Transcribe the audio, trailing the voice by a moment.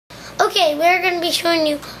Okay, we're going to be showing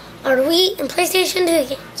you our Wii and PlayStation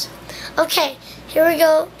 2 games. Okay, here we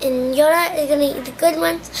go. And Yoda is going to eat the good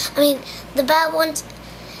ones. I mean, the bad ones.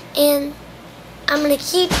 And I'm going to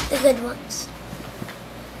keep the good ones.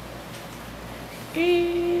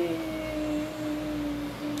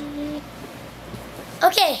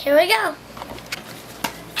 Okay, here we go.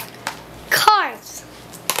 Cars.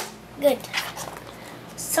 Good.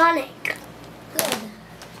 Sonic. Good.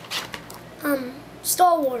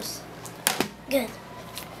 Star Wars. Good.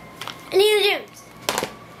 Indiana Jones.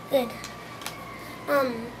 Good.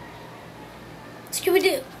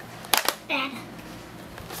 Scooby-Doo. Bad.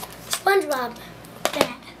 SpongeBob.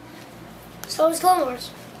 Bad. Star Wars Clone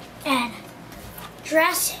Wars. Bad.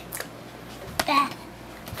 Jurassic. Bad.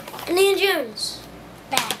 Indiana Jones.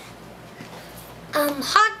 Bad.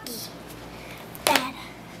 Hockey. Bad.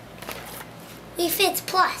 Wii Fit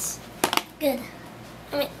Plus. Good.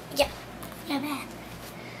 I mean, yeah. Yeah, bad.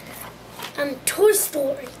 Toy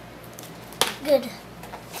Story. Good.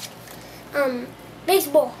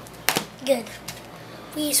 Baseball. Good.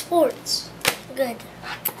 Wii Sports. Good.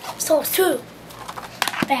 Star Wars 2.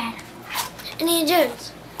 Bad. Indiana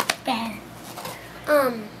Jones. Bad.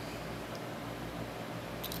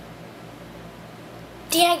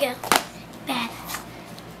 Diego. Bad.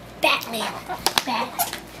 Batman. Bad.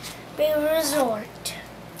 Big Resort.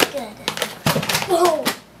 Good. Whoa.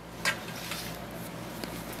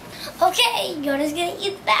 Okay, Yoda's gonna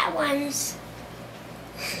eat the bad ones.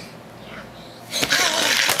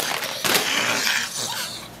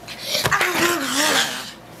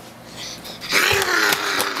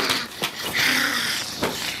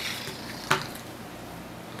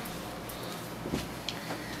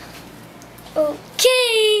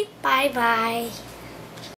 Okay, bye-bye.